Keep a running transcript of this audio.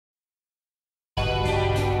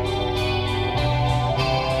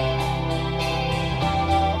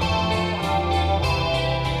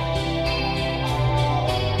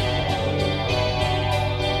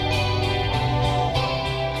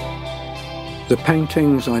The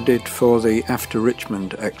paintings I did for the After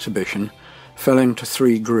Richmond exhibition fell into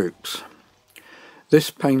three groups. This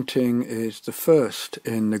painting is the first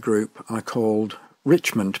in the group I called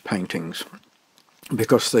Richmond Paintings,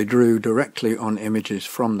 because they drew directly on images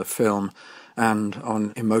from the film and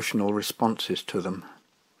on emotional responses to them.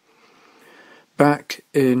 Back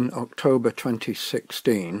in October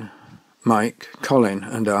 2016, Mike, Colin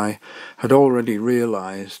and I had already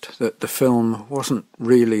realised that the film wasn't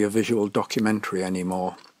really a visual documentary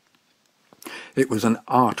anymore. It was an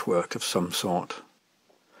artwork of some sort.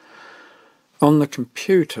 On the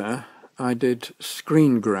computer, I did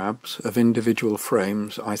screen grabs of individual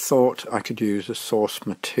frames I thought I could use as source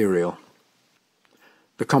material.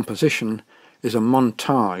 The composition is a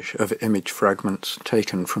montage of image fragments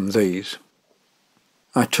taken from these.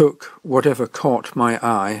 I took whatever caught my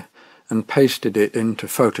eye and pasted it into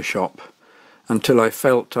Photoshop until I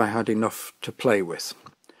felt I had enough to play with.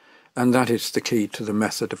 And that is the key to the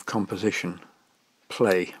method of composition: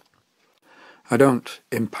 play. I don't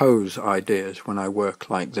impose ideas when I work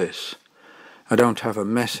like this. I don't have a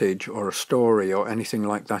message or a story or anything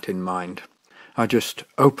like that in mind. I just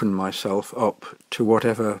open myself up to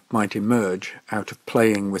whatever might emerge out of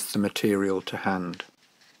playing with the material to hand.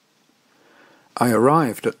 I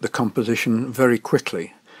arrived at the composition very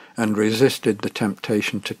quickly and resisted the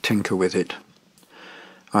temptation to tinker with it.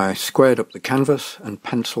 I squared up the canvas and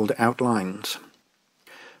penciled outlines.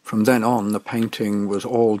 From then on, the painting was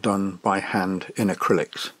all done by hand in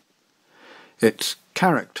acrylics. Its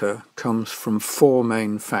character comes from four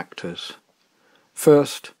main factors.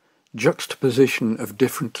 First, juxtaposition of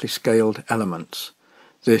differently scaled elements.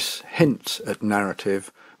 This hints at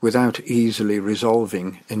narrative without easily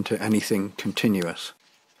resolving into anything continuous.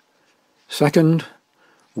 Second,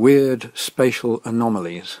 weird spatial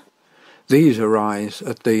anomalies. These arise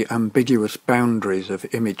at the ambiguous boundaries of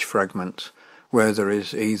image fragments, where there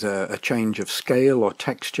is either a change of scale or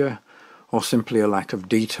texture, or simply a lack of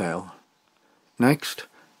detail. Next,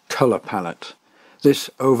 colour palette. This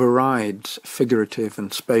overrides figurative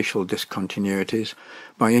and spatial discontinuities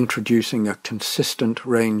by introducing a consistent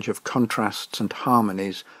range of contrasts and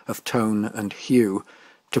harmonies of tone and hue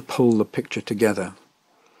to pull the picture together.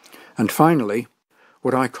 And finally,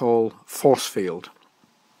 what I call force field.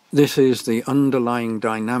 This is the underlying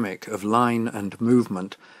dynamic of line and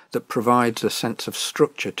movement that provides a sense of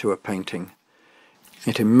structure to a painting.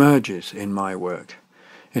 It emerges in my work.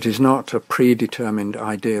 It is not a predetermined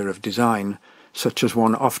idea of design, such as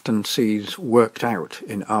one often sees worked out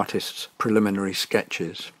in artists' preliminary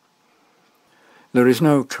sketches. There is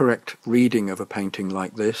no correct reading of a painting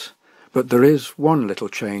like this, but there is one little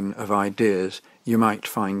chain of ideas you might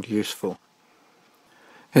find useful.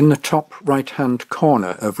 In the top right-hand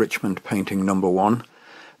corner of Richmond Painting No. 1,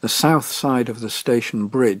 the south side of the station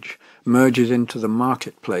bridge merges into the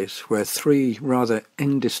marketplace where three rather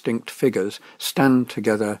indistinct figures stand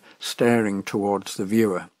together staring towards the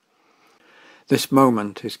viewer. This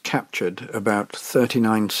moment is captured about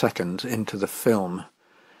 39 seconds into the film.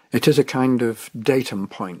 It is a kind of datum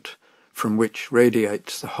point from which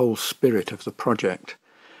radiates the whole spirit of the project,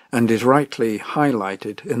 and is rightly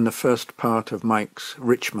highlighted in the first part of Mike's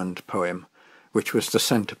Richmond poem, which was the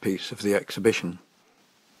centrepiece of the exhibition.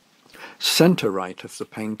 Centre-right of the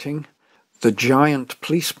painting, the giant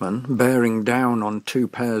policeman bearing down on two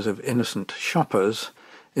pairs of innocent shoppers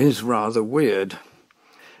is rather weird.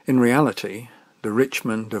 In reality, the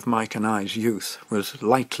Richmond of Mike and I's youth was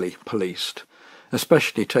lightly policed,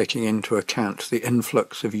 especially taking into account the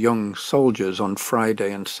influx of young soldiers on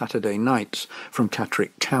Friday and Saturday nights from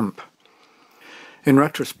Catterick Camp. In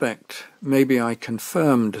retrospect, maybe I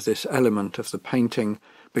confirmed this element of the painting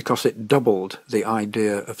because it doubled the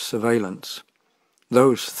idea of surveillance.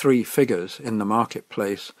 Those three figures in the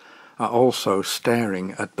marketplace are also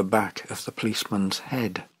staring at the back of the policeman's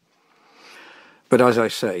head. But as I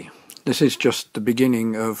say, this is just the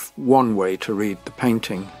beginning of one way to read the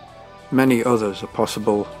painting. Many others are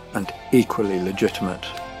possible and equally legitimate.